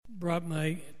brought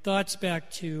my thoughts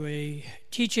back to a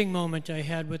teaching moment I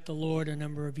had with the Lord a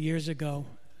number of years ago.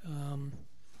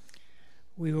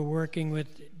 We were working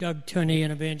with Doug Tunney,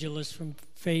 an evangelist from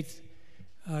Faith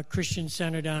Christian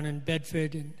Center down in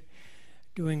Bedford, and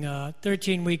doing a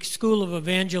 13-week school of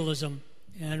evangelism,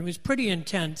 and it was pretty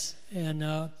intense.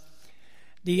 And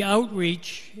the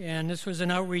outreach, and this was an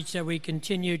outreach that we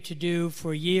continued to do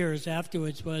for years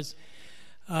afterwards, was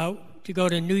to go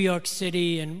to New York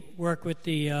City and work with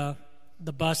the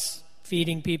bus,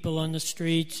 feeding people on the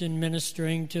streets and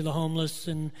ministering to the homeless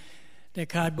and their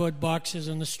cardboard boxes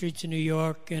on the streets of New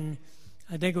York. And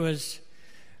I think it was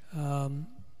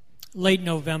late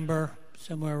November,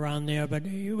 somewhere around there, but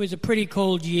it was a pretty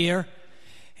cold year.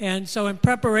 And so in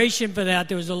preparation for that,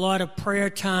 there was a lot of prayer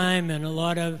time and a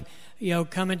lot of,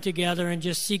 coming together and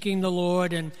just seeking the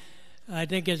Lord. And I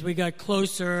think as we got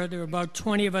closer, there were about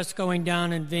 20 of us going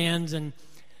down in vans, and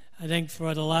I think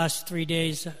for the last 3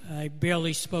 days, I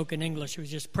barely spoke in English. It was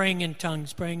just praying in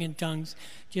tongues,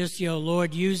 just,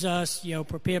 Lord, use us,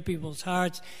 prepare people's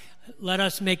hearts, let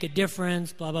us make a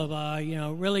difference, blah, blah, blah,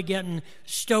 really getting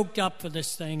stoked up for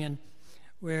this thing. And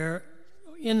we're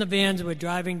in the vans, we're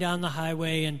driving down the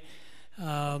highway, and,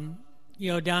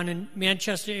 down in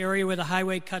Manchester area where the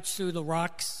highway cuts through the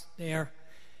rocks there,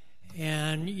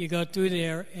 and you go through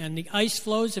there, and the ice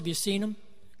flows, have you seen them?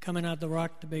 Coming out of the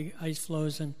rock, the big ice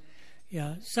flows. And,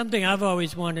 something I've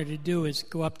always wanted to do is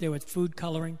go up there with food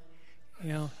coloring,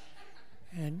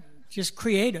 and just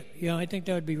create it. I think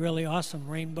that would be really awesome,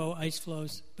 rainbow ice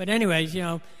flows. But anyways,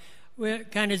 we're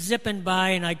kind of zipping by,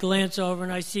 and I glance over,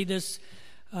 and I see this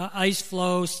ice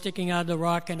flow sticking out of the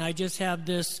rock, and I just have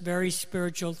this very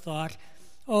spiritual thought,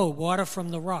 water from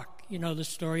the rock. The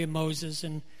story of Moses,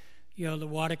 and the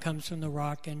water comes from the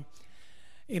rock. And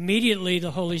immediately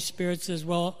the Holy Spirit says,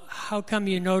 well, how come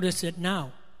you notice it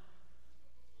now?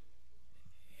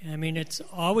 I mean, it's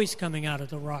always coming out of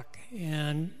the rock.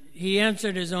 And he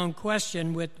answered his own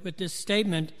question with this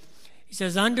statement. He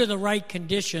says, under the right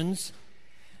conditions,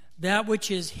 that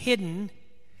which is hidden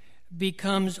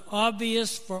becomes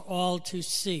obvious for all to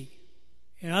see.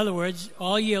 In other words,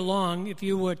 all year long, if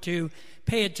you were to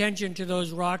pay attention to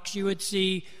those rocks, you would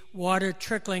see water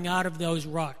trickling out of those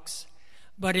rocks.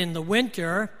 But in the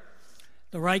winter,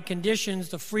 the right conditions,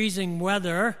 the freezing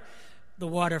weather, the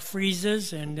water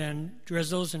freezes and then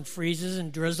drizzles and freezes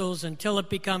and drizzles until it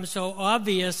becomes so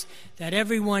obvious that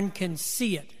everyone can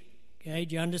see it. Okay,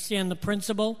 do you understand the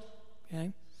principle?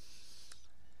 Okay.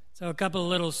 So a couple of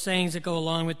little sayings that go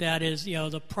along with that is,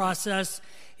 the process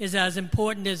is as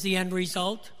important as the end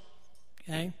result.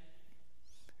 Okay?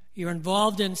 You're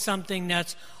involved in something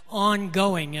that's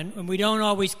ongoing, and we don't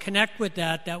always connect with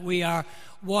that we are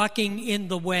walking in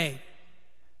the way,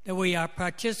 that we are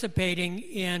participating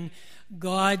in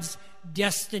God's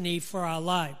destiny for our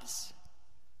lives.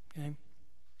 Okay?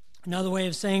 Another way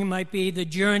of saying it might be the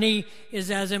journey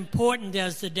is as important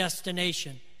as the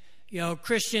destination.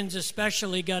 Christians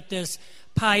especially got this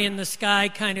pie-in-the-sky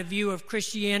kind of view of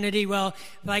Christianity. Well,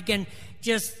 if I can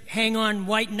just hang on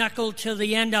white-knuckle till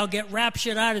the end, I'll get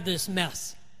raptured out of this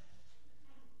mess.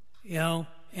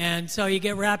 And so you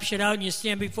get raptured out and you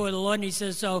stand before the Lord, and he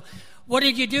says, so what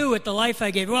did you do with the life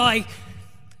I gave? Well, I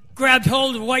grabbed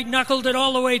hold and white-knuckled it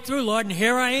all the way through, Lord, and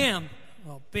here I am.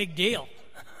 Well, big deal.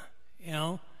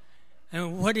 And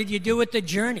what did you do with the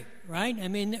journey, right? I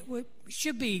mean, we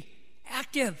should be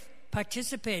active,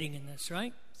 participating in this,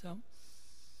 right? So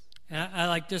I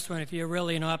like this one. If you're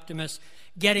really an optimist,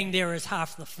 getting there is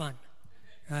half the fun,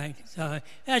 right? So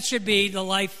that should be the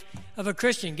life of a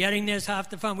Christian. Getting there is half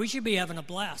the fun. We should be having a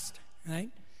blast, right?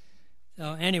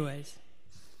 So anyways,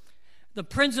 the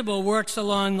principle works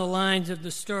along the lines of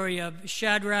the story of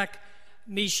Shadrach,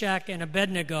 Meshach, and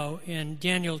Abednego in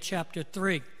Daniel chapter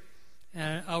 3.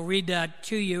 And I'll read that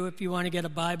to you if you want to get a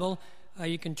Bible.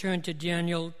 You can turn to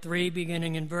Daniel 3,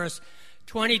 beginning in verse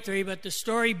 23. But the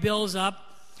story builds up.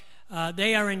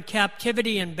 They are in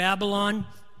captivity in Babylon.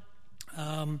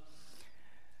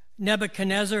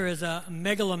 Nebuchadnezzar is a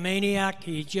megalomaniac.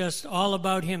 He's just all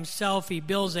about himself. He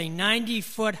builds a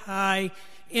 90-foot-high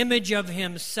image of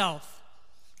himself.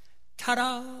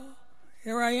 Ta-da!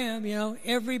 Here I am,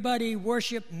 everybody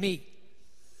worship me.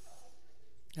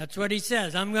 That's what he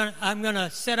says. I'm gonna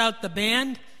set out the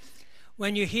band.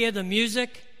 When you hear the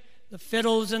music, the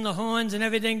fiddles and the horns and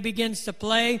everything begins to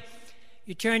play,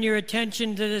 you turn your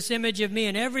attention to this image of me,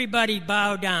 and everybody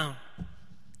bow down.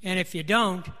 And if you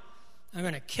don't, I'm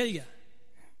going to kill you,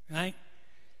 right?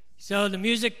 So the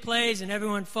music plays, and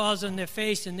everyone falls on their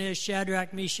face, and there's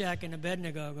Shadrach, Meshach, and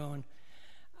Abednego going,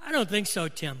 I don't think so,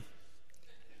 Tim.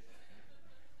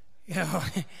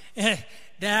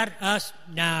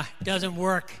 doesn't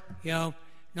work,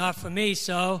 not for me,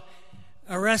 so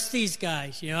arrest these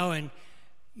guys, and,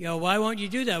 why won't you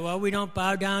do that? Well, we don't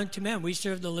bow down to men. We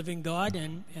serve the living God,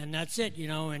 and that's it,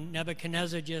 and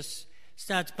Nebuchadnezzar just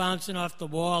starts bouncing off the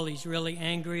wall. He's really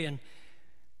angry, and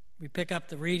we pick up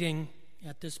the reading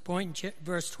at this point in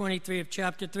verse 23 of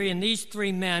chapter 3. And these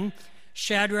three men,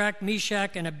 Shadrach,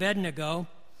 Meshach, and Abednego,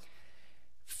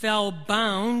 fell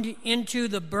bound into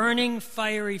the burning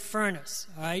fiery furnace.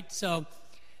 All right, so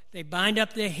they bind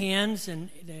up their hands, and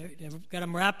they've got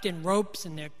them wrapped in ropes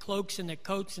and their cloaks and their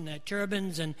coats and their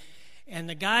turbans, and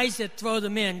the guys that throw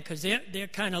them in, because they're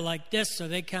kind of like this, so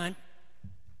they can't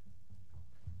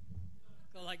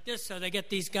go like this, so they get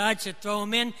these guards to throw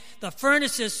them in. The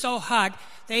furnace is so hot,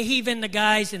 they heave in the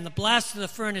guys, and the blast of the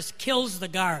furnace kills the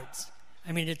guards.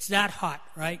 I mean, it's that hot,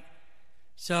 right?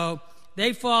 So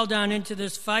they fall down into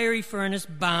this fiery furnace,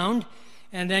 bound.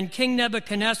 And then King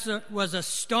Nebuchadnezzar was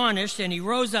astonished, and he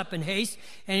rose up in haste,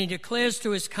 and he declares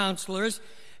to his counselors,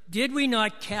 "Did we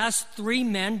not cast 3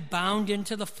 men bound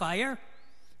into the fire?"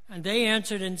 And they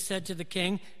answered and said to the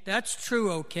king, "That's true,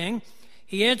 O king."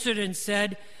 He answered and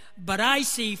said, "But I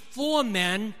see 4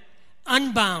 men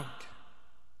unbound."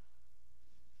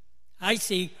 I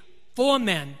see 4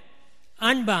 men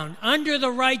unbound under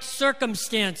the right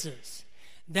circumstances.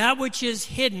 That which is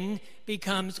hidden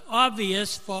becomes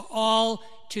obvious for all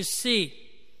to see.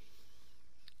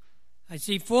 I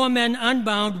see 4 men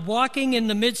unbound walking in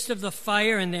the midst of the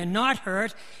fire, and they're not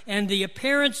hurt, and the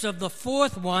appearance of the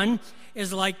 4th one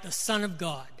is like the Son of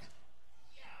God.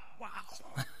 Wow.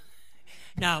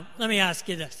 Now, let me ask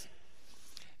you this.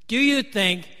 Do you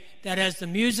think that as the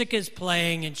music is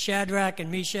playing and Shadrach and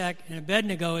Meshach and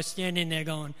Abednego is standing there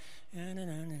going, "Na, na,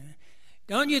 na, na,"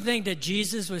 don't you think that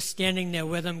Jesus was standing there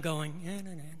with them going, "Na,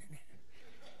 na, na, na."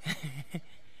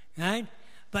 Right?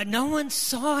 But no one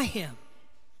saw him.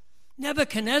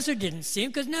 Nebuchadnezzar didn't see him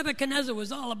because Nebuchadnezzar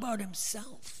was all about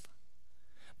himself.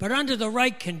 But under the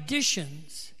right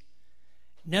conditions,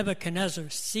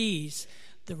 Nebuchadnezzar sees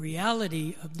the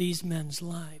reality of these men's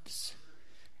lives.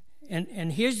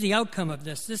 And here's the outcome of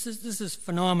this. This is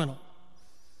phenomenal.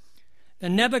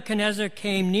 Then Nebuchadnezzar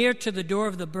came near to the door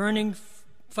of the burning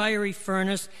fiery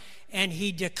furnace, and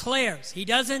he declares. He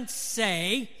doesn't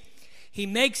say. He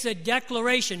makes a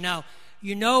declaration. Now,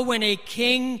 when a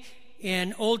king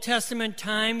in Old Testament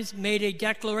times made a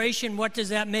declaration, what does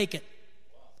that make it?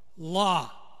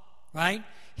 Law, right?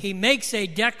 He makes a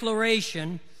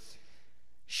declaration.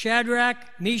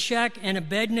 Shadrach, Meshach, and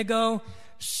Abednego,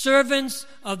 servants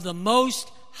of the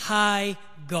Most High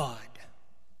God.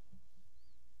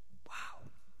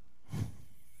 Wow.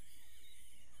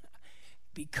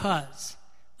 Because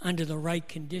under the right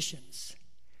conditions,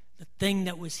 the thing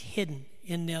that was hidden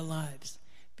in their lives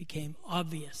became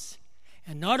obvious.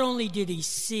 And not only did he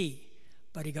see,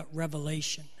 but he got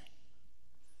revelation.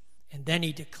 And then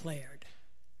he declared,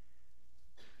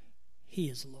 "He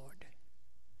is Lord."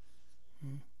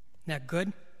 Isn't that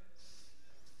good?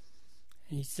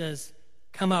 And he says,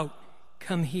 "Come out,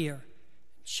 come here."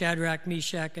 Shadrach,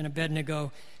 Meshach, and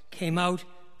Abednego came out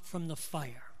from the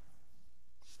fire.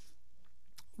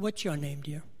 What's your name,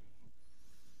 dear?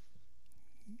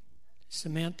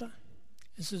 Samantha,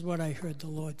 this is what I heard the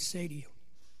Lord say to you.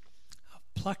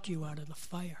 I've plucked you out of the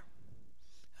fire.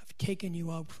 I've taken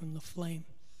you out from the flame.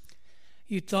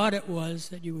 You thought it was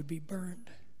that you would be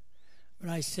burned. But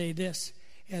I say this,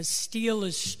 as steel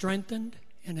is strengthened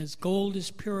and as gold is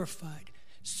purified,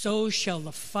 so shall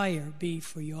the fire be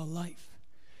for your life.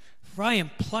 For I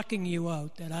am plucking you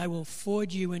out, that I will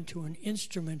forge you into an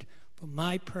instrument for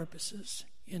my purposes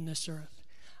in this earth.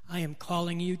 I am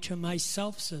calling you to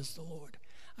myself, says the Lord.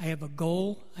 I have a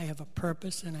goal, I have a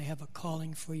purpose, and I have a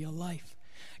calling for your life.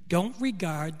 Don't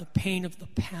regard the pain of the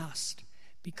past,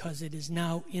 because it is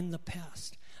now in the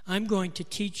past. I'm going to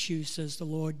teach you, says the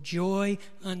Lord, joy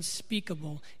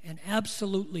unspeakable and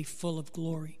absolutely full of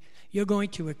glory. You're going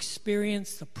to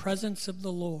experience the presence of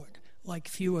the Lord like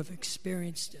few have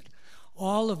experienced it.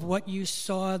 All of what you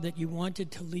saw that you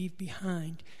wanted to leave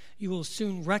behind, you will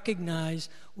soon recognize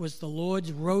was the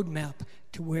Lord's roadmap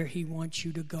to where he wants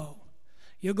you to go.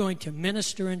 You're going to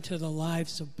minister into the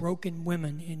lives of broken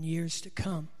women in years to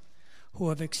come who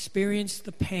have experienced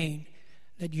the pain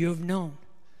that you have known.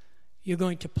 You're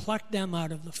going to pluck them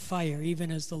out of the fire,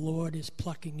 even as the Lord is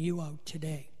plucking you out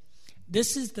today.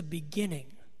 This is the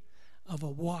beginning of a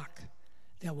walk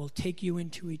that will take you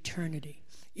into eternity.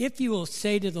 If you will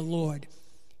say to the Lord,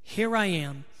 "Here I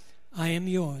am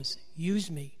yours, use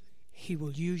me," he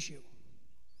will use you.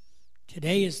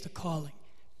 Today is the calling.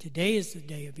 Today is the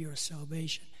day of your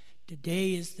salvation.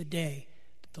 Today is the day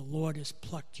the that the Lord has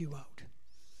plucked you out.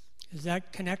 Does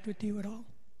that connect with you at all?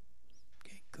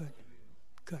 Okay, good.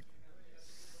 Good.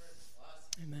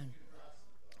 Amen.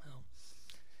 Well,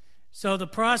 so the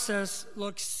process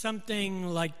looks something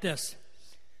like this.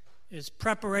 There's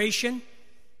preparation,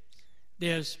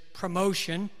 there's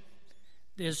promotion,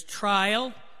 there's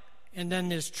trial, and then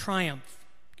there's triumph.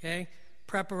 Okay?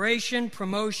 Preparation,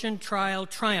 promotion, trial,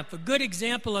 triumph. A good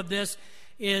example of this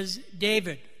is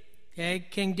David. Okay?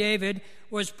 King David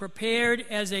was prepared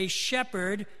as a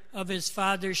shepherd of his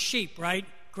father's sheep, right?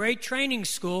 Great training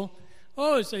school.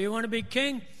 Oh, so you want to be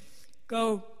king?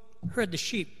 Go herd the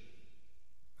sheep,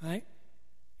 right?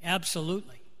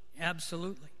 Absolutely.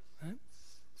 Absolutely. Right?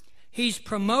 He's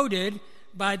promoted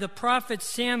by the prophet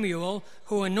Samuel,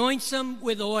 who anoints him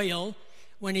with oil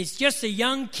when he's just a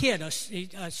young kid,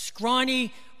 a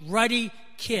scrawny, ruddy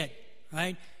kid,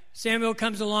 right? Samuel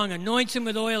comes along, anoints him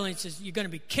with oil, and he says, you're going to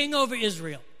be king over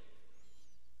Israel.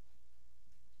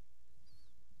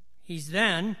 He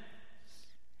then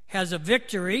has a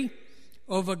victory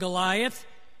over Goliath,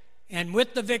 and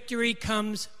with the victory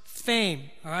comes fame,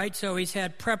 all right? So he's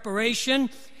had preparation,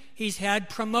 he's had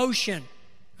promotion,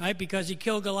 right? Because he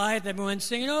killed Goliath, everyone's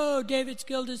saying, oh, David's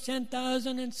killed his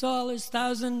 10,000 and Saul his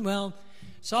 1,000. Well,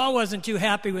 Saul wasn't too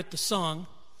happy with the song,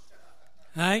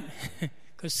 right?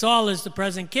 Because Saul is the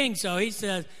present king, so he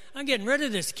says, I'm getting rid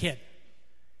of this kid.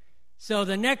 So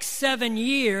the next 7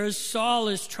 years, Saul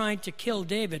is trying to kill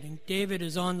David, and David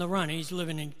is on the run. He's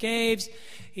living in caves.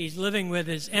 He's living with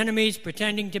his enemies,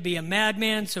 pretending to be a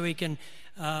madman so he can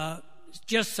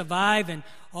just survive. And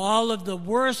all of the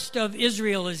worst of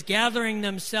Israel is gathering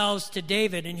themselves to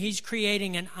David, and he's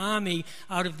creating an army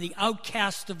out of the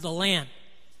outcast of the land.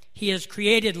 He has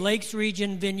created Lakes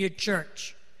Region Vineyard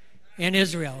Church in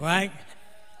Israel, right?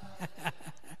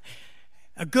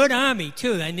 A good army,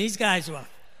 too, and these guys were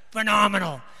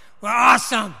phenomenal. We're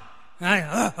awesome.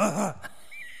 Right?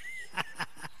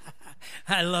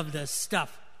 I love this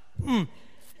stuff.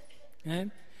 Okay?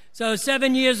 So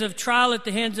 7 years of trial at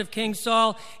the hands of King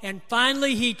Saul, and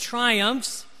finally he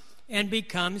triumphs and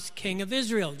becomes king of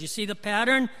Israel. Do you see the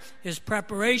pattern? There's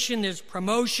preparation, there's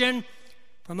promotion.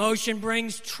 Promotion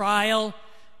brings trial.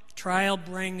 Trial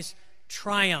brings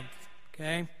triumph.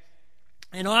 Okay?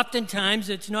 And oftentimes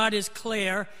it's not as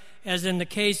clear as in the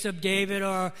case of David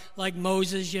or like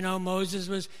Moses. You know, Moses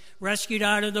was rescued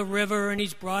out of the river and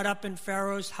he's brought up in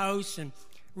Pharaoh's house and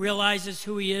realizes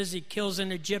who he is. He kills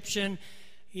an Egyptian.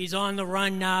 He's on the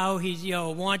run now. He's, a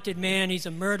wanted man. He's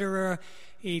a murderer.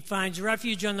 He finds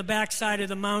refuge on the backside of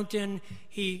the mountain.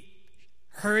 He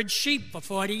herds sheep for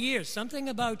 40 years. Something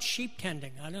about sheep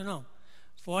tending. I don't know.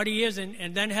 40 years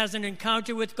and then has an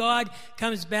encounter with God,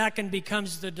 comes back and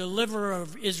becomes the deliverer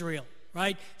of Israel,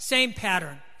 right? Same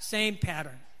pattern,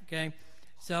 okay?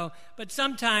 So, but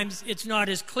sometimes it's not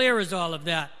as clear as all of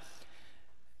that.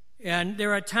 And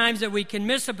there are times that we can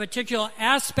miss a particular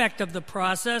aspect of the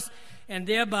process and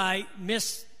thereby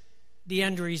miss the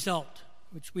end result,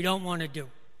 which we don't want to do,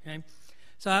 okay?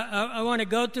 So I want to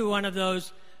go through one of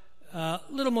those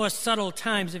little more subtle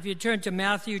times. If you turn to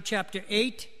Matthew chapter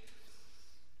 8,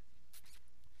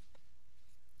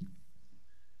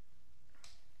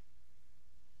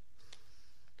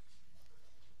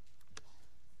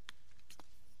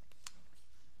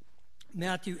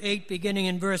 Matthew 8, beginning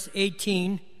in verse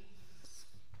 18. It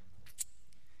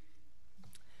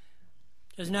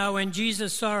says, now when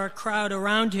Jesus saw a crowd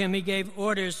around him, he gave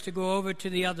orders to go over to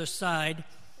the other side.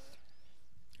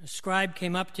 A scribe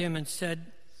came up to him and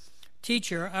said,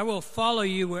 Teacher, I will follow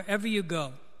you wherever you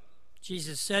go.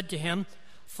 Jesus said to him,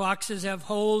 Foxes have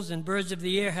holes and birds of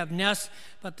the air have nests,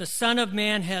 but the Son of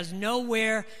Man has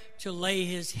nowhere to lay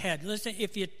his head. Listen,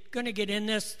 if you're going to get in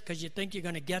this because you think you're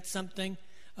going to get something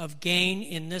of gain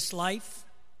in this life,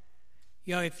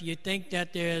 if you think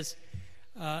that there's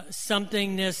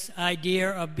something, this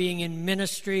idea of being in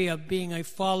ministry, of being a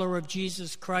follower of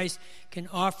Jesus Christ can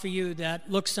offer you that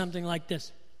looks something like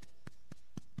this.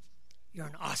 You're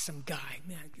an awesome guy,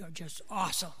 man. You're just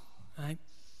awesome, right?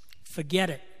 Forget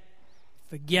it.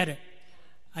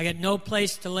 I got no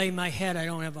place to lay my head. I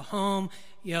don't have a home.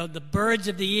 The birds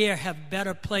of the air have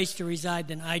better place to reside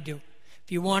than I do.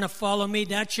 If you want to follow me,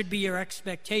 that should be your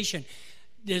expectation.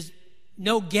 There's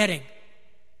no getting.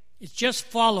 It's just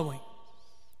following.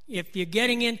 If you're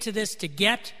getting into this to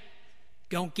get,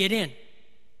 don't get in.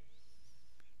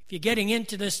 If you're getting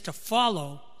into this to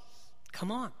follow,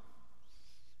 come on.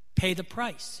 Pay the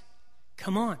price.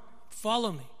 Come on.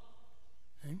 Follow me.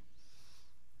 Okay?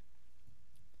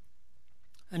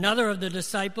 Another of the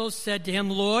disciples said to him,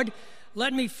 Lord,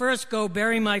 let me first go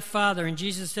bury my father. And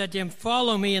Jesus said to him,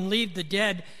 follow me and leave the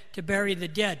dead to bury the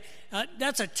dead.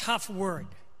 That's a tough word.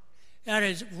 That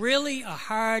is really a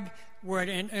hard word.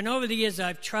 And over the years,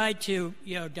 I've tried to,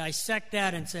 dissect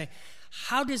that and say,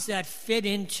 how does that fit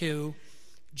into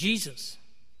Jesus?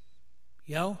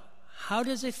 How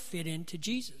does it fit into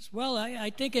Jesus? Well, I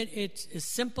think it's as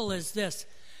simple as this.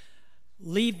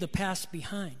 Leave the past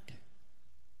behind.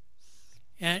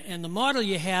 And the model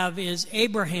you have is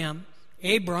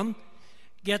Abram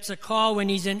gets a call when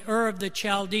he's in Ur of the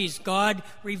Chaldees. God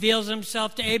reveals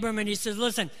himself to Abram and he says,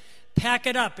 listen, pack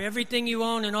it up, everything you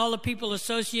own and all the people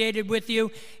associated with you,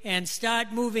 and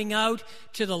start moving out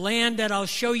to the land that I'll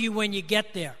show you when you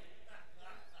get there.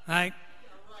 Right?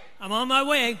 I'm on my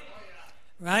way.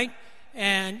 Right?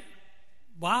 And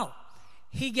wow,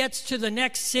 he gets to the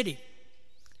next city.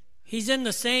 He's in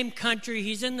the same country.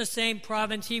 He's in the same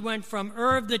province. He went from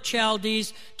Ur of the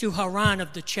Chaldees to Haran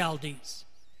of the Chaldees.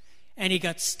 And he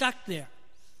got stuck there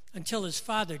until his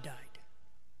father died.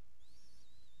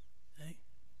 Right?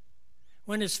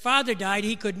 When his father died,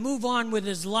 he could move on with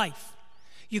his life.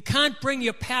 You can't bring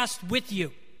your past with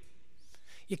you.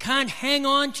 You can't hang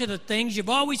on to the things you've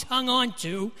always hung on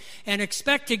to and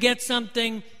expect to get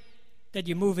something that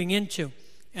you're moving into.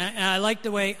 And I like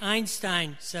the way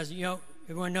Einstein says,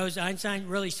 everyone knows Einstein,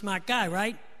 really smart guy,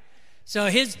 right? So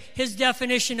his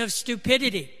definition of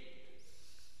stupidity,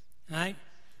 right?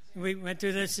 We went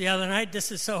through this the other night.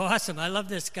 This is so awesome. I love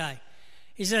this guy.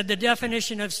 He said the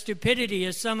definition of stupidity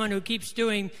is someone who keeps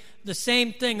doing the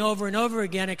same thing over and over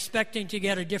again, expecting to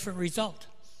get a different result.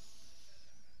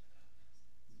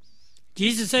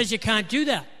 Jesus says you can't do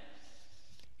that.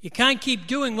 You can't keep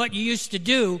doing what you used to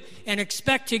do and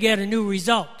expect to get a new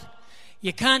result.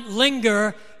 You can't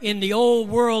linger in the old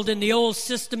world, in the old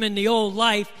system, in the old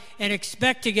life, and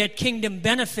expect to get kingdom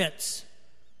benefits.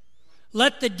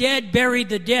 Let the dead bury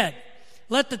the dead.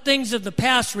 Let the things of the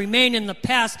past remain in the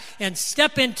past and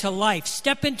step into life,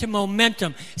 step into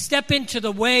momentum, step into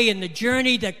the way and the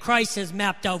journey that Christ has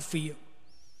mapped out for you.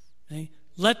 Okay?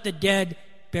 Let the dead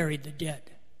bury the dead.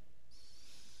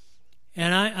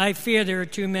 And I fear there are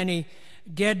too many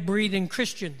dead-breathing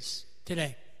Christians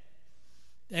today.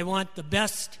 They want the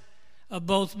best of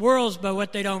both worlds, but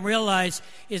what they don't realize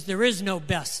is there is no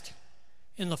best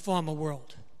in the former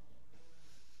world.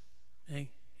 Okay?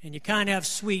 And you can't have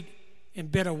sweet and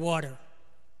bitter water.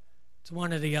 It's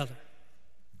one or the other.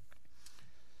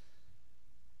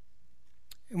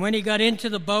 And when he got into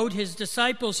the boat, his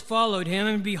disciples followed him,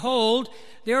 and behold,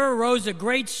 there arose a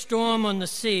great storm on the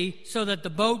sea, so that the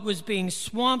boat was being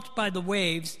swamped by the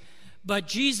waves, but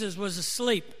Jesus was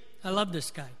asleep. I love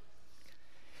this guy.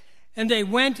 And they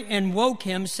went and woke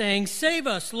him, saying, "Save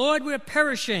us, Lord, we're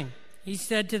perishing." He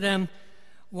said to them,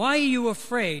 "Why are you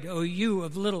afraid, O you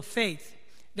of little faith?"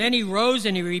 Then he rose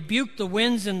and he rebuked the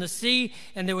winds and the sea,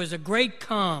 and there was a great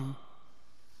calm.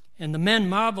 And the men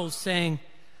marveled, saying,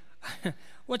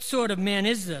 "What sort of man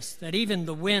is this, that even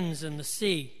the winds and the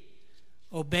sea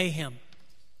obey him?"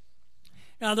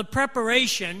 Now, the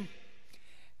preparation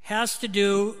has to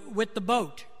do with the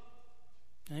boat.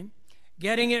 Okay?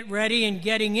 Getting it ready and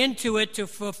getting into it to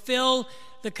fulfill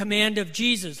the command of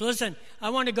Jesus. Listen,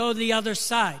 I want to go the other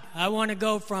side. I want to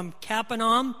go from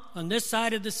Capernaum on this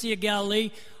side of the Sea of Galilee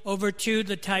over to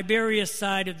the Tiberias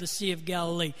side of the Sea of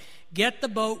Galilee. Get the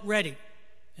boat ready.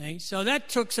 Okay? So that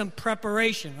took some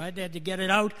preparation, right? They had to get it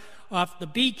out off the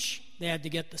beach. They had to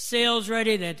get the sails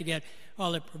ready. They had to get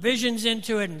all the provisions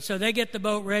into it. And so they get the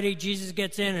boat ready. Jesus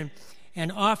gets in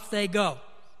and off they go,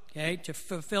 okay, to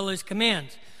fulfill his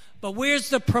commands. But where's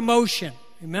the promotion?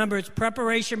 Remember, it's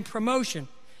preparation, promotion.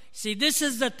 See, this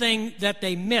is the thing that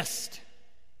they missed.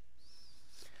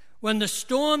 When the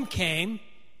storm came,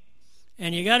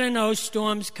 and you got to know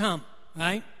storms come,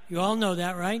 right? You all know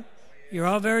that, right? You're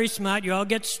all very smart. You all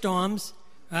get storms,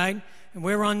 right? And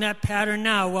we're on that pattern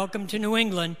now. Welcome to New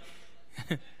England.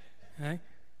 Right?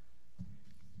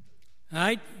 All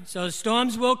right? So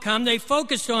storms will come. They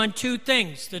focused on two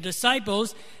things. The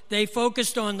disciples, they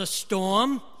focused on the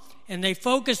storm, and they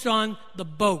focused on the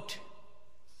boat.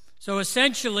 So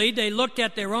essentially, they looked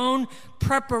at their own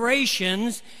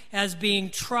preparations as being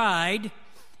tried,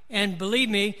 and believe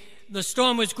me, the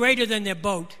storm was greater than their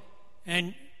boat,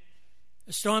 and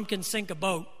a storm can sink a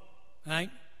boat, right?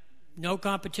 No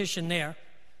competition there.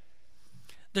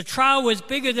 The trial was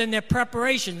bigger than their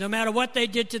preparation. No matter what they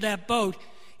did to that boat,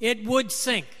 it would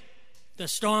sink. The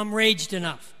storm raged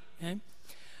enough. Okay?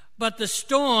 But the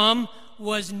storm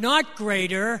was not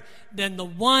greater than the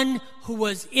one who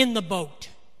was in the boat.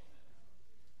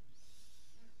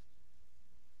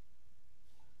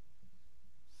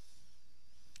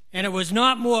 And it was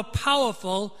not more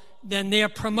powerful than their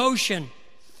promotion.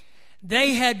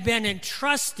 They had been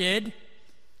entrusted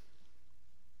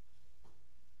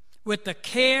with the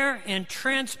care and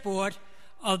transport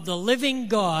of the living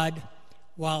God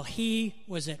while he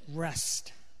was at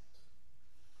rest.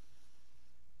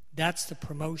 That's the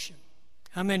promotion.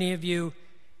 How many of you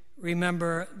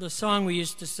remember the song we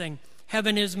used to sing?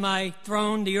 Heaven is my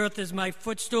throne, the earth is my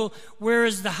footstool. Where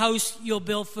is the house you'll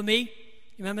build for me?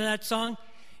 You remember that song?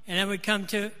 And then we come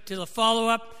to the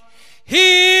follow-up.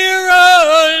 Here,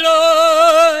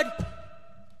 O Lord,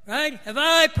 right? Have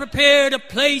I prepared a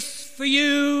place for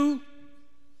you?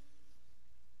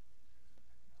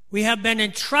 We have been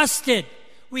entrusted.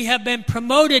 We have been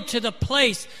promoted to the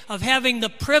place of having the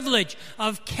privilege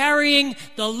of carrying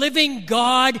the living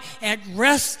God at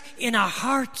rest in our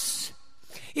hearts.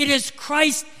 It is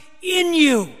Christ in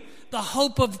you, the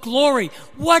hope of glory.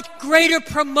 What greater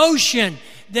promotion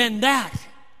than that?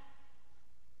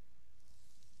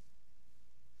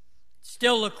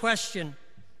 Still a question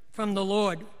from the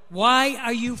Lord. Why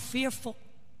are you fearful?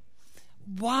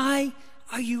 Why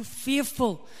are you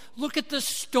fearful? Look at the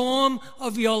storm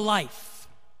of your life.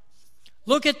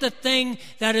 Look at the thing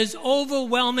that is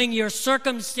overwhelming your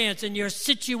circumstance and your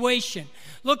situation.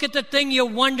 Look at the thing you're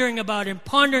wondering about and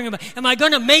pondering about. Am I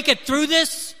going to make it through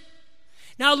this?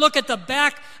 Now look at the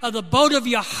back of the boat of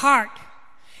your heart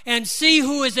and see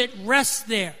who is at rest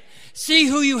there. See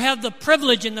who you have the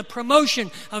privilege and the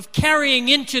promotion of carrying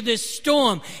into this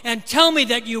storm, and tell me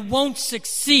that you won't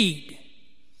succeed.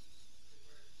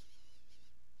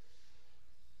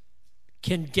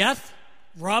 Can death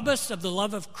rob us of the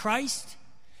love of Christ?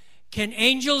 Can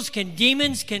angels, can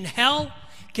demons, can hell,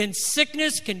 can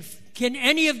sickness, can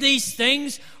any of these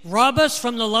things rob us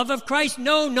from the love of Christ?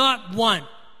 No, not one.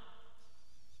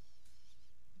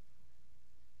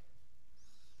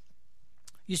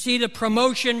 You see, the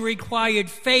promotion required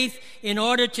faith in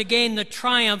order to gain the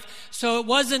triumph. So it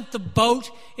wasn't the boat,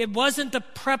 it wasn't the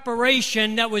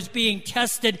preparation that was being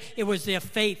tested, it was their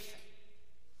faith.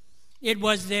 It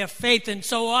was their faith. And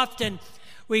so often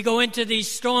we go into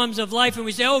these storms of life and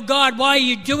we say, oh God, why are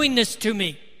you doing this to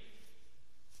me?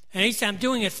 And he said, I'm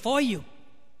doing it for you.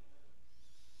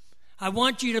 I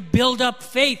want you to build up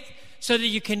faith so that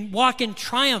you can walk in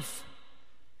triumph.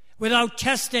 Without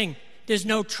testing, there's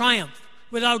no triumph.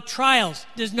 Without trials,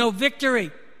 there's no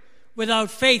victory. Without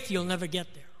faith, you'll never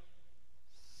get there.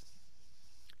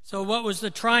 So what was the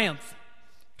triumph?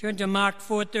 Turn to Mark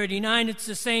 4:39. It's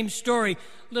the same story,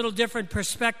 little different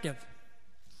perspective.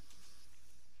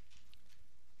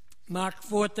 Mark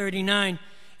 4:39.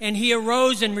 And he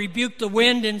arose and rebuked the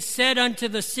wind and said unto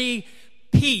the sea,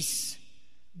 Peace,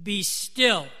 be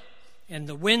still. And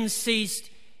the wind ceased,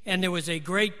 and there was a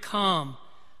great calm.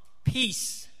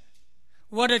 Peace.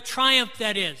 What a triumph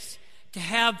that is, to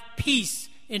have peace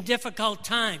in difficult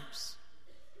times.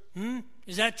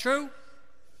 Is that true?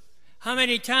 How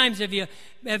many times have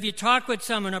you talked with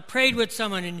someone or prayed with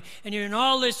someone and you're in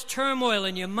all this turmoil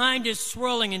and your mind is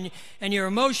swirling and your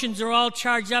emotions are all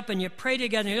charged up and you pray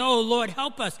together and oh, Lord,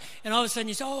 help us. And all of a sudden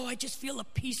you say, oh, I just feel the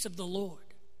peace of the Lord.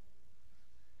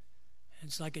 And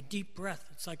it's like a deep breath.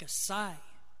 It's like a sigh.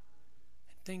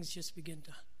 And things just begin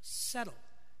to settle.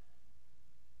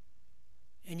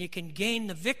 And you can gain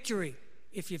the victory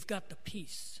if you've got the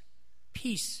peace.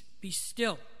 Peace, be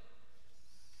still.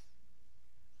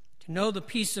 To know the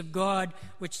peace of God,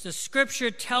 which the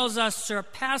Scripture tells us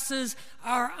surpasses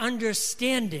our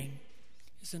understanding,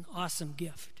 is an awesome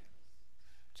gift.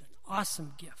 It's an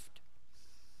awesome gift.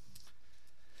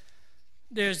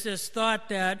 There's this thought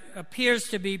that appears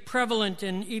to be prevalent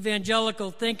in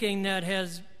evangelical thinking that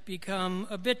has become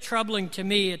a bit troubling to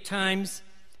me at times,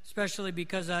 especially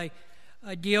because I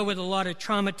deal with a lot of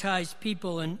traumatized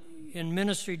people in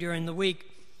ministry during the week.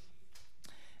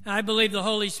 I believe the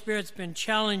Holy Spirit's been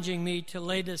challenging me to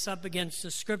lay this up against the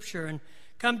Scripture and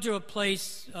come to a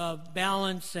place of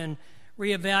balance and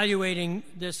reevaluating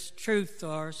this truth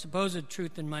or supposed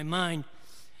truth in my mind.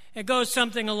 It goes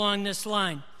something along this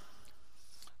line.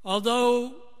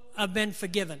 Although I've been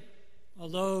forgiven,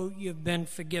 although you've been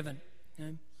forgiven,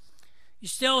 okay, you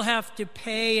still have to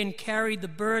pay and carry the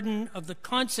burden of the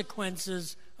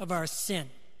consequences of our sin.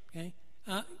 Okay,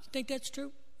 you think that's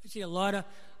true? I see a lot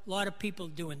of people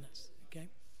doing this. Okay,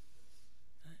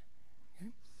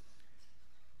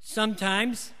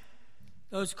 sometimes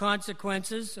those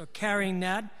consequences or carrying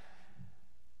that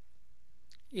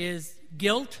is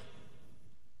guilt,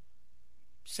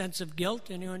 sense of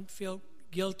guilt. Anyone feel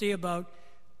guilty about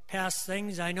past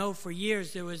things? I know for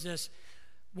years there was this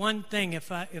one thing,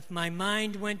 if my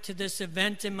mind went to this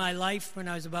event in my life when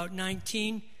I was about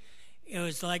 19, it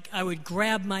was like I would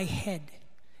grab my head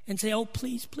and say, oh,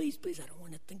 please, please, please, I don't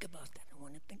want to think about that. I don't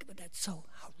want to think about that. So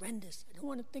horrendous. I don't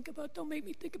want to think about, don't make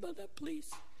me think about that,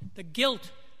 please. The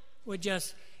guilt would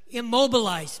just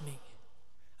immobilize me.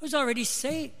 I was already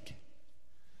saved.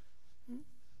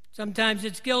 Sometimes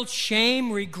it's guilt,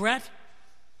 shame, regret,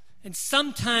 and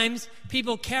sometimes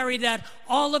people carry that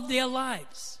all of their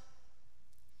lives.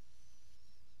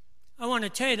 I want to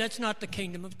tell you, that's not the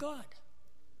kingdom of God.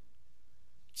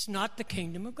 It's not the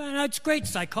kingdom of God. Now, it's great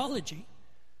psychology,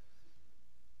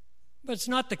 but it's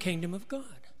not the kingdom of God.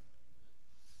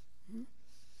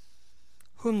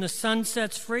 Whom the Son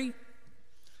sets free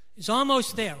is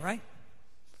almost there, right?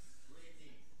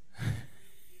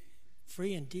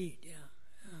 Free indeed, yeah.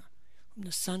 Whom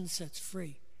the Son sets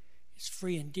free is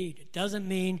free indeed. It doesn't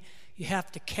mean you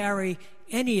have to carry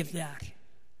any of that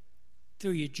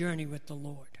through your journey with the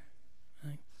Lord.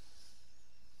 Right?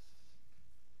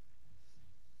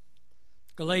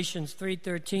 Galatians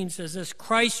 3:13 says this,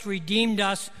 Christ redeemed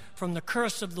us from the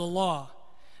curse of the law,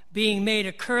 being made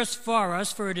a curse for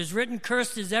us, for it is written,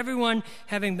 cursed is everyone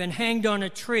having been hanged on a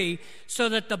tree, so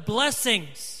that the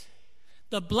blessings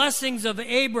of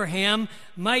Abraham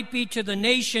might be to the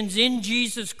nations in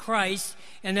Jesus Christ,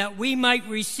 and that we might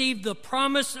receive the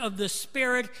promise of the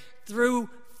Spirit through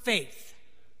faith.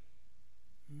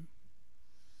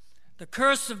 The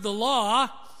curse of the law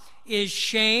is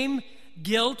shame,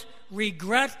 guilt,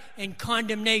 regret, and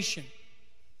condemnation.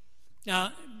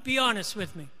 Now, be honest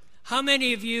with me. How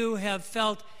many of you have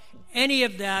felt any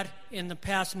of that in the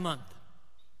past month? Do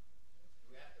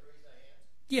we have to raise our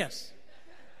hands? Yes.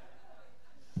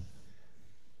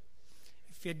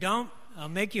 If you don't, I'll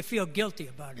make you feel guilty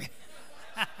about it.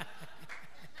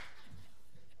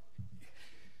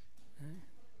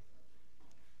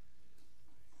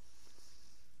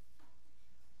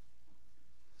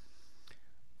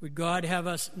 Would God have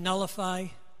us nullify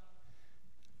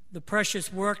the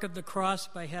precious work of the cross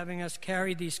by having us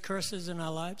carry these curses in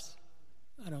our lives?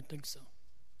 I don't think so.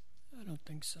 I don't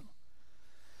think so.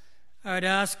 I would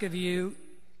ask of you,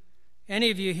 any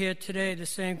of you here today, the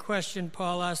same question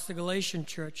Paul asked the Galatian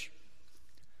church.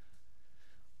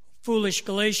 Foolish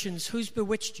Galatians, who's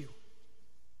bewitched you?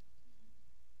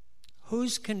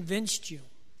 Who's convinced you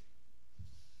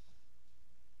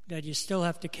that you still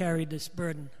have to carry this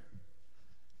burden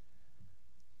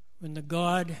when the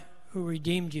God who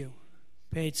redeemed you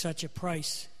paid such a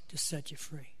price to set you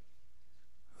free?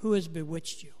 Who has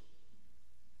bewitched you?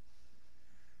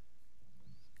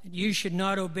 And you should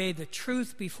not obey the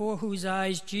truth before whose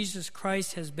eyes Jesus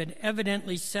Christ has been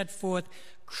evidently set forth,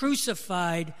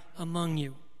 crucified among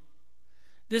you.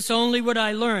 This only would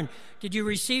I learn. Did you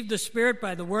receive the Spirit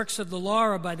by the works of the law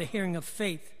or by the hearing of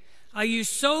faith? Are you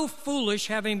so foolish,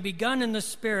 having begun in the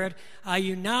Spirit, are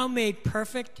you now made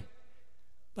perfect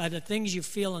by the things you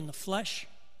feel in the flesh?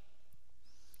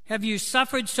 Have you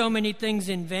suffered so many things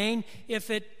in vain, if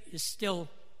it is still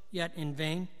yet in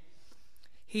vain?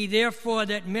 He therefore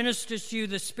that ministers to you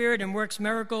the Spirit and works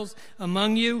miracles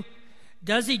among you,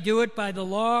 does he do it by the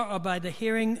law or by the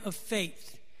hearing of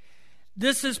faith?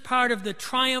 This is part of the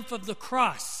triumph of the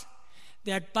cross,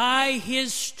 that by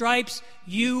his stripes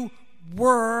you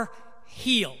were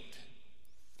healed.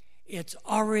 It's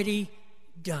already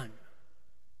done.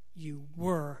 You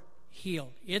were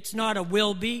healed. It's not a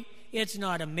will be, it's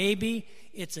not a maybe,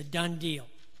 it's a done deal.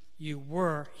 You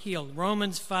were healed.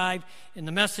 Romans 5, in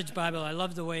the Message Bible, I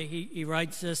love the way he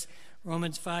writes this.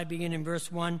 Romans 5, beginning in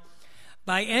verse 1.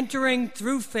 By entering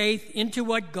through faith into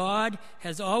what God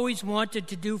has always wanted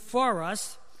to do for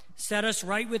us, set us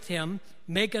right with him,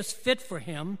 make us fit for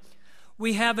him,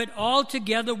 we have it all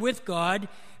together with God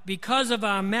because of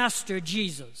our Master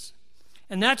Jesus.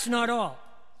 And that's not all.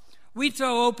 We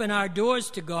throw open our doors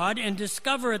to God and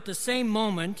discover at the same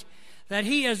moment that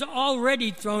he has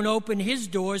already thrown open his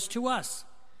doors to us.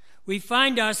 We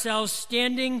find ourselves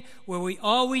standing where we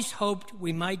always hoped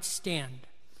we might stand,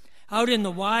 out in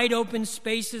the wide open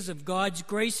spaces of God's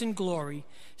grace and glory,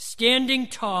 standing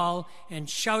tall and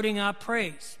shouting our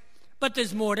praise. But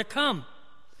there's more to come.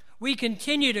 We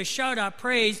continue to shout our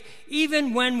praise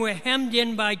even when we're hemmed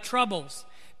in by troubles,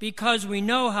 because we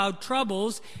know how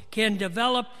troubles can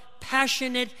develop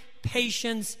passionate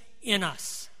patience in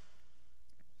us,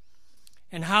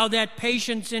 and how that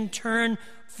patience in turn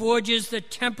forges the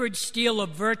tempered steel of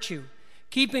virtue,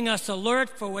 keeping us alert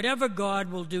for whatever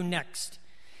God will do next.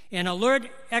 In alert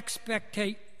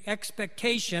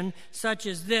expectation such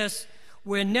as this,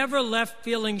 we're never left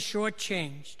feeling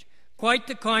shortchanged. Quite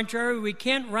the contrary, we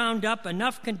can't round up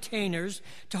enough containers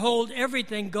to hold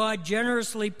everything God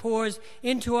generously pours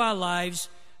into our lives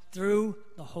through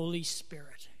the Holy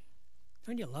Spirit.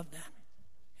 Don't you love that?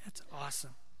 That's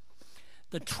awesome.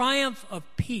 The triumph of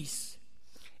peace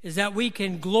is that we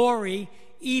can glory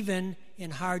even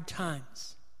in hard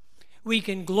times. We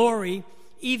can glory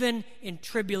even in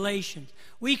tribulations.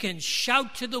 We can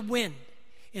shout to the wind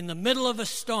in the middle of a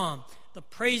storm the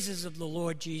praises of the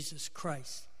Lord Jesus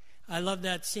Christ. I love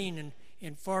that scene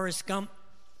in Forrest Gump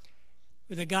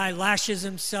where the guy lashes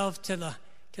himself to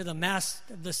the mast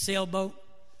of the sailboat,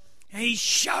 and he's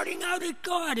shouting out at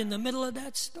God in the middle of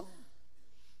that storm.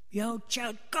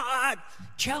 Shout, God,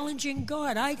 challenging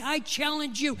God. I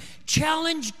challenge you.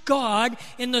 Challenge God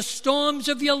in the storms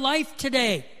of your life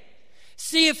today.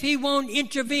 See if he won't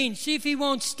intervene. See if he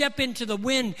won't step into the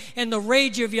wind and the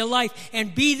rage of your life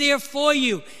and be there for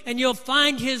you. And you'll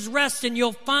find his rest and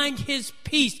you'll find his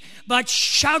peace. But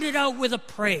shout it out with a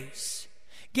praise.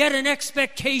 Get an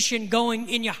expectation going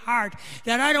in your heart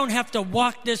that I don't have to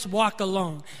walk this walk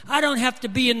alone. I don't have to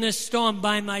be in this storm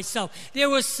by myself.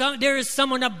 There is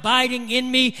someone abiding in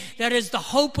me that is the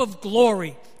hope of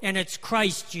glory, and it's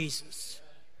Christ Jesus.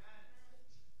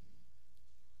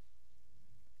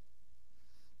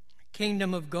 The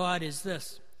kingdom of God is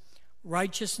this: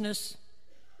 righteousness,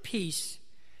 peace,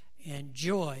 and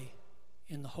joy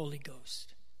in the Holy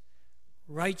Ghost.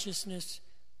 Righteousness,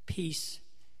 peace,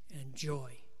 and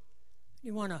joy.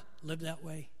 You want to live that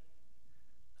way?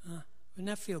 Wouldn't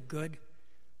that feel good?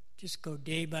 Just go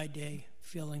day by day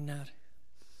feeling that.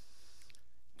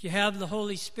 Do you have the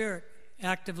Holy Spirit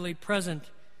actively present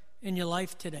in your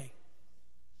life today?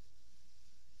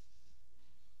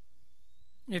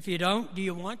 If you don't, do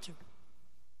you want to?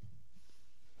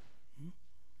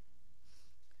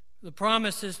 The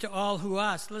promise is to all who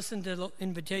ask. Listen to the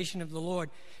invitation of the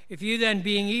Lord. If you then,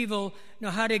 being evil,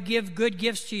 know how to give good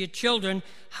gifts to your children,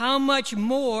 how much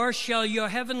more shall your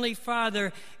heavenly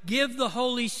Father give the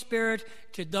Holy Spirit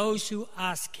to those who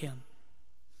ask him?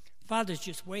 Father's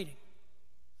just waiting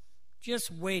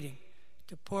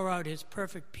to pour out his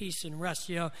perfect peace and rest.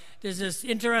 There's this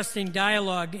interesting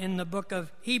dialogue in the book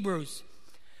of Hebrews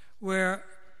where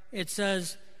it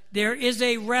says, there is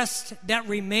a rest that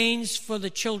remains for the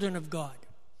children of God.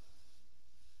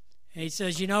 And he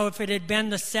says, if it had been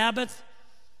the Sabbath,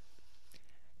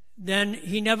 then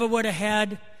he never would have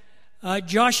had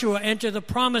Joshua enter the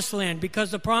promised land,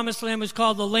 because the promised land was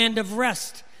called the land of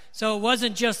rest. So it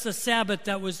wasn't just the Sabbath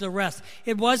that was the rest.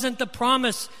 It wasn't the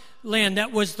promised land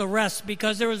that was the rest,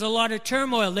 because there was a lot of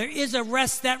turmoil. There is a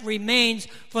rest that remains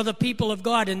for the people of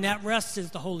God, and that rest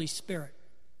is the Holy Spirit.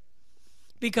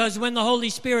 Because when the Holy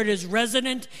Spirit is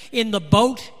resident in the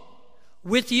boat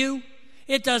with you,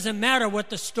 it doesn't matter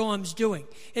what the storm's doing.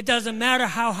 It doesn't matter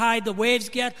how high the waves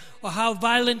get or how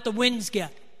violent the winds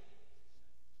get.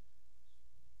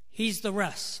 He's the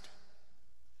rest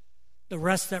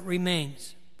that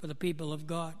remains for the people of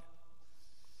God.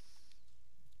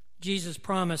 Jesus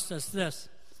promised us this: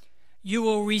 you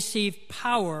will receive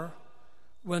power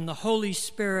when the Holy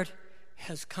Spirit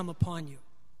has come upon you.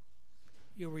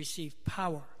 You'll receive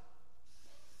power,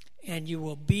 and you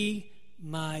will be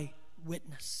my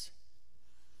witness.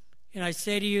 And I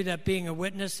say to you that being a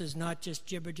witness is not just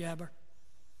jibber-jabber.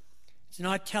 It's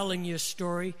not telling your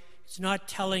story. It's not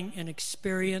telling an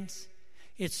experience.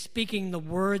 It's speaking the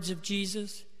words of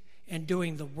Jesus and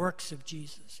doing the works of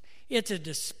Jesus. It's a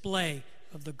display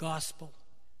of the gospel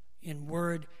in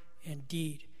word and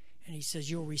deed. And he says,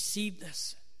 you'll receive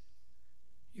this.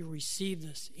 You'll receive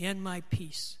this and my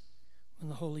peace when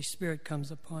the Holy Spirit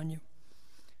comes upon you.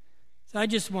 So I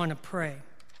just want to pray.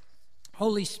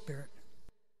 Holy Spirit,